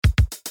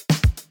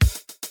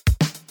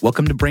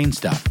Welcome to Brain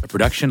Stuff, a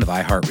production of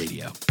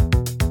iHeartRadio.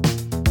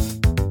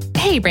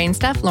 Hey, Brain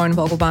Stuff, Lauren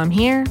Vogelbaum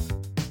here.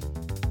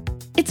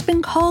 It's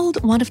been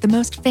called one of the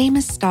most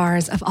famous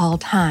stars of all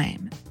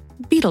time.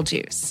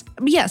 Betelgeuse,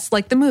 yes,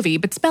 like the movie,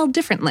 but spelled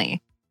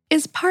differently,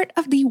 is part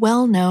of the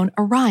well-known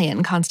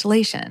Orion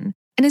constellation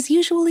and is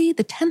usually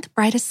the 10th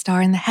brightest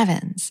star in the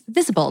heavens,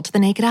 visible to the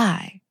naked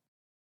eye.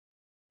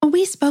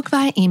 We spoke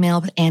via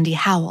email with Andy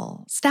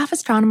Howell, staff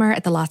astronomer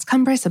at the Las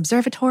Cumbres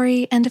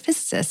Observatory and a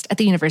physicist at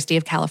the University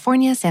of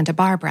California, Santa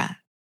Barbara.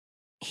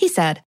 He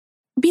said,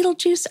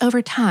 Betelgeuse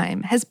over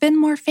time has been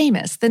more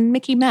famous than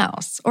Mickey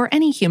Mouse or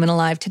any human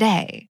alive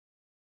today.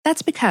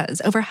 That's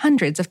because over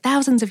hundreds of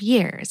thousands of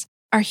years,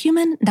 our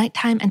human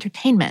nighttime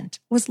entertainment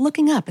was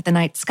looking up at the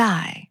night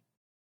sky.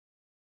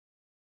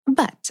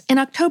 But in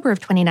October of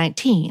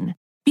 2019,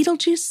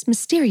 Betelgeuse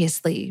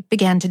mysteriously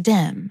began to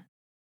dim.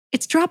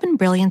 Its drop in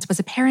brilliance was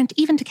apparent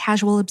even to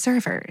casual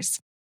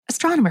observers.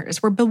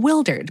 Astronomers were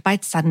bewildered by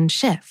its sudden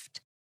shift.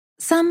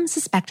 Some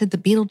suspected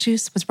that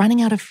Betelgeuse was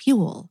running out of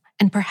fuel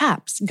and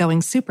perhaps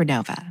going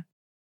supernova.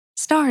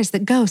 Stars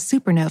that go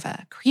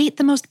supernova create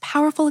the most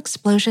powerful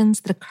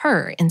explosions that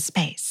occur in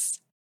space.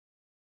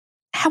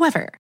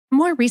 However,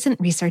 more recent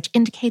research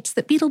indicates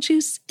that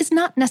Betelgeuse is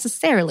not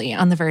necessarily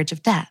on the verge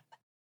of death.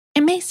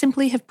 It may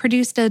simply have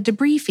produced a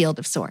debris field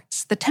of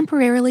sorts that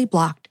temporarily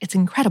blocked its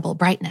incredible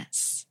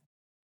brightness.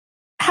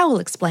 Howell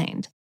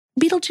explained,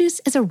 Betelgeuse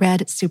is a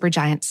red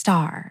supergiant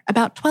star,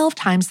 about 12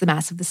 times the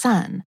mass of the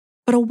Sun,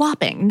 but a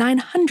whopping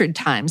 900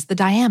 times the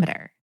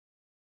diameter.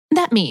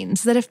 That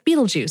means that if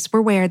Betelgeuse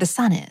were where the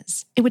Sun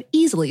is, it would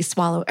easily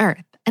swallow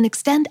Earth and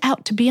extend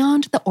out to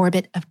beyond the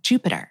orbit of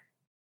Jupiter.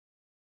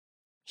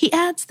 He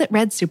adds that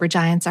red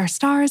supergiants are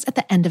stars at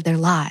the end of their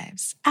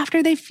lives,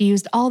 after they've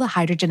fused all the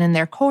hydrogen in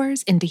their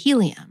cores into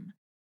helium.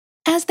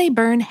 As they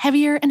burn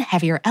heavier and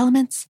heavier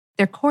elements,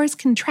 their cores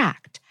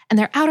contract and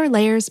their outer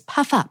layers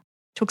puff up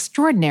to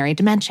extraordinary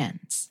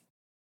dimensions.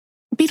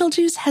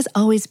 Betelgeuse has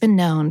always been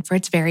known for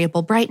its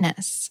variable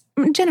brightness.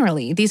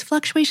 Generally, these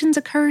fluctuations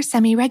occur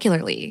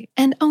semi-regularly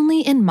and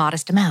only in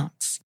modest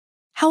amounts.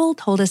 Howell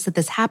told us that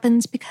this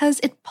happens because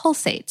it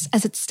pulsates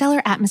as its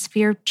stellar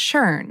atmosphere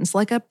churns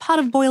like a pot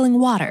of boiling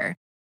water,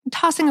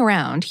 tossing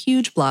around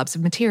huge blobs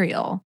of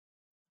material.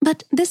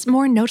 But this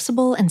more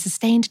noticeable and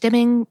sustained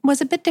dimming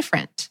was a bit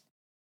different.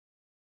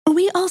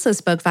 We also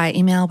spoke via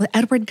email with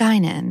Edward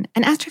Guinan,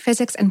 an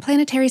astrophysics and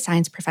planetary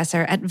science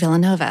professor at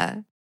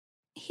Villanova.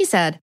 He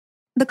said,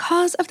 the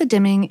cause of the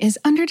dimming is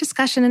under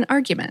discussion and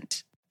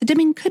argument. The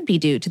dimming could be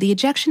due to the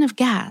ejection of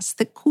gas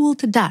that cooled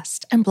to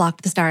dust and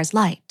blocked the star's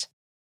light.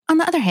 On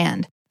the other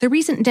hand, the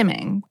recent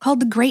dimming, called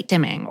the Great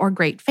Dimming or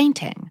Great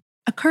Fainting,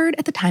 occurred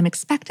at the time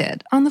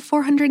expected on the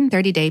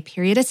 430-day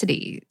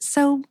periodicity,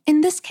 so in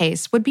this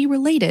case would be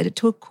related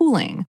to a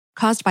cooling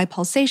caused by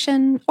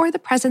pulsation or the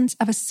presence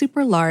of a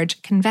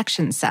super-large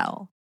convection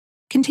cell.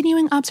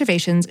 Continuing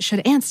observations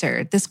should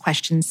answer this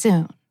question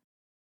soon.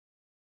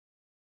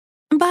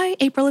 By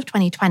April of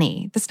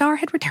 2020, the star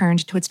had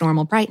returned to its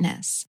normal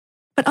brightness.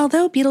 But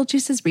although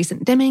Betelgeuse's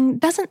recent dimming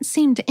doesn't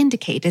seem to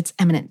indicate its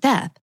imminent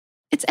death,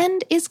 its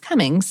end is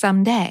coming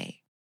someday.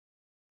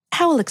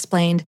 Howell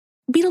explained,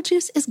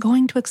 Betelgeuse is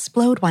going to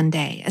explode one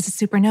day as a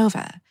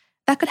supernova.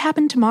 That could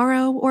happen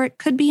tomorrow, or it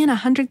could be in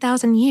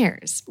 100,000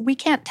 years. We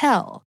can't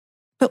tell.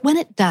 But when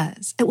it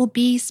does, it will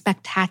be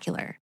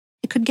spectacular.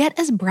 It could get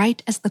as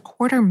bright as the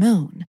quarter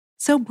moon,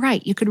 so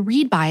bright you could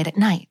read by it at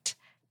night.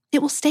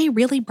 It will stay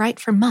really bright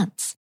for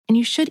months, and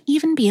you should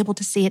even be able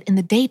to see it in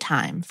the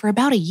daytime for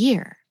about a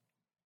year.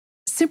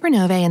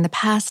 Supernovae in the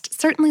past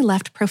certainly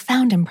left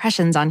profound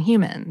impressions on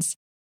humans.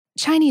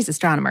 Chinese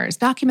astronomers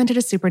documented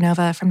a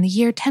supernova from the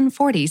year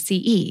 1040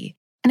 CE,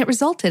 and it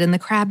resulted in the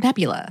Crab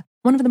Nebula,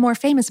 one of the more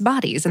famous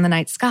bodies in the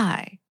night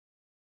sky.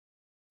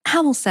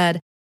 Howell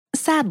said,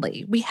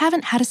 sadly, we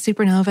haven't had a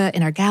supernova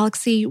in our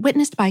galaxy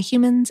witnessed by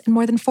humans in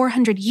more than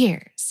 400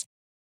 years.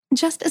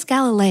 Just as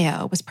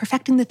Galileo was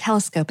perfecting the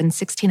telescope in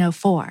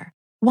 1604,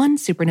 one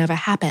supernova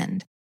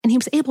happened, and he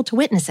was able to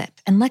witness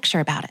it and lecture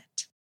about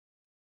it.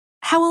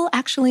 Howell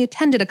actually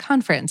attended a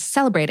conference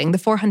celebrating the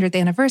 400th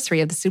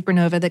anniversary of the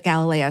supernova that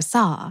Galileo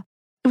saw.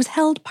 It was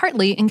held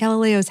partly in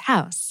Galileo's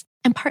house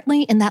and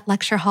partly in that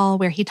lecture hall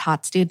where he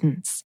taught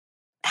students.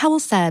 Howell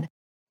said,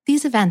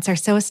 these events are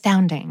so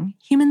astounding,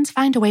 humans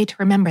find a way to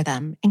remember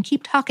them and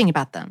keep talking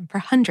about them for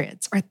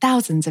hundreds or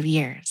thousands of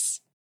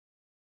years.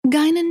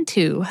 Guinan,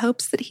 too,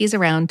 hopes that he's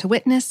around to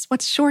witness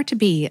what's sure to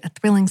be a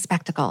thrilling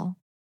spectacle.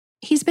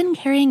 He's been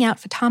carrying out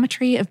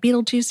photometry of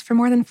Betelgeuse for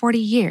more than 40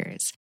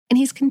 years, and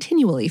he's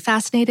continually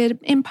fascinated,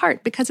 in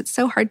part because it's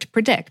so hard to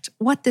predict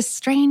what this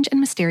strange and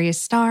mysterious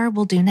star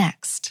will do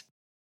next.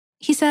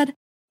 He said,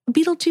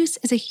 Betelgeuse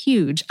is a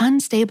huge,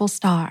 unstable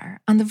star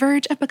on the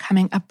verge of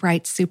becoming a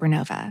bright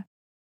supernova.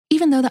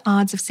 Even though the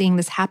odds of seeing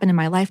this happen in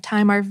my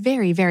lifetime are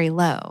very, very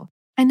low,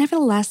 I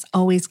nevertheless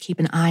always keep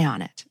an eye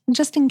on it,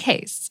 just in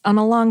case, on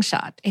a long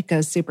shot, it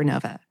goes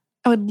supernova.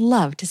 I would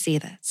love to see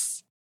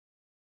this.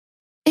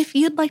 If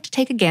you'd like to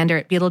take a gander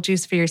at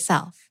Betelgeuse for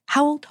yourself,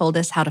 Howell told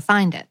us how to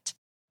find it.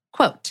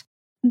 Quote,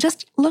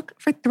 Just look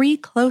for 3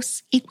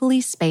 close,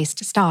 equally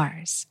spaced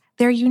stars.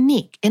 They're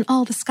unique in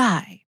all the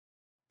sky.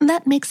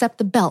 That makes up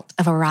the belt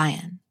of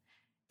Orion.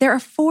 There are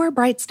 4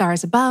 bright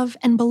stars above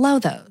and below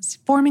those,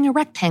 forming a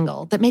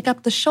rectangle that make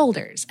up the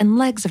shoulders and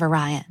legs of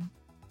Orion.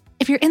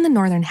 If you're in the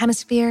northern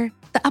hemisphere,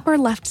 the upper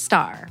left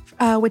star,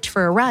 which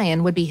for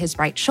Orion would be his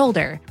right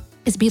shoulder,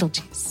 is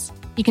Betelgeuse.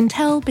 You can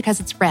tell because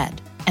it's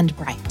red and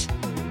bright.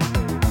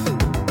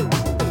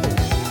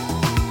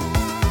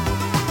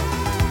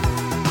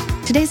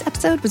 Today's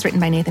episode was written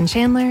by Nathan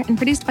Chandler and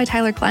produced by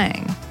Tyler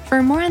Klang.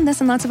 For more on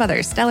this and lots of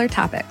other stellar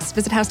topics,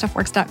 visit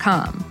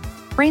howstuffworks.com.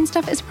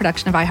 Brainstuff is a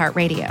production of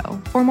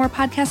iHeartRadio. For more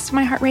podcasts from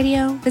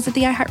iHeartRadio, visit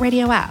the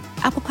iHeartRadio app,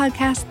 Apple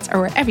Podcasts, or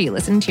wherever you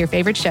listen to your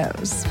favorite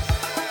shows.